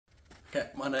Okay,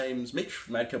 my name's Mitch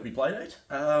from Mad Kelpie Playdate.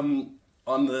 I'm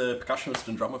the percussionist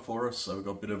and drummer for us, so we've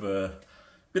got a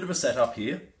bit of a setup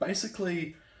here.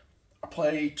 Basically, I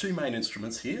play two main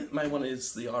instruments here. The main one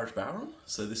is the Irish bodhrán.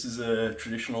 So this is a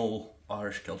traditional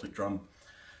Irish Celtic drum.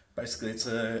 Basically, it's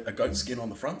a goat skin on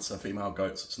the front, so female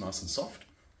goats, it's nice and soft.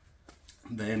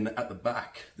 Then at the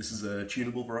back, this is a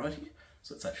tunable variety.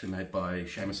 So it's actually made by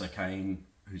Seamus O'Kane,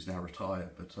 who's now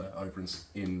retired, but over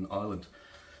in Ireland.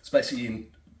 So basically, you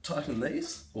tighten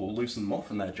these or loosen them off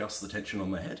and they adjust the tension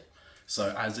on the head.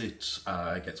 So as it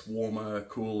gets warmer,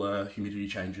 cooler, humidity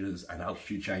changes and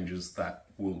altitude changes, that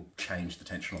will change the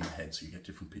tension on the head, so you get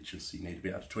different pitches, so you need to be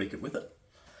able to tweak it with it.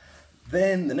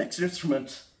 Then the next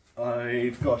instrument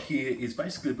I've got here is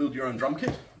basically a build your own drum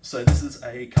kit. So this is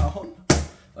a cajon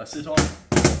I sit on,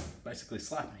 basically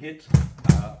slap and hit.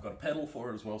 I've got a pedal for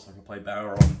it as well, so I can play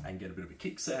bodhrán and get a bit of a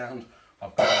kick sound.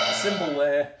 I've got a cymbal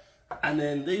there. And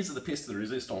then these are the pièces de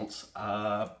résistance,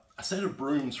 a set of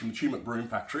brooms from the Tumut Broom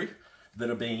Factory that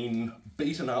have been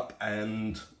beaten up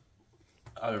and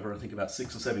over I think about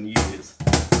 6 or 7 years,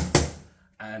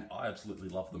 and I absolutely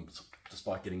love them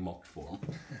despite getting mocked for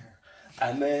them.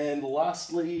 And then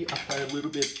lastly, I play a little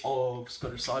bit of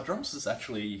Scottish side drums. This is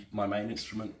actually my main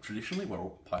instrument traditionally. We're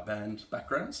all pipe band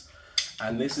backgrounds,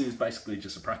 and this is basically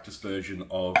just a practice version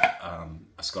of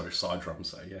a Scottish side drum,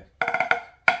 so yeah.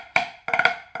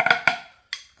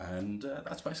 And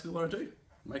that's basically what I do,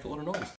 make a lot of noise.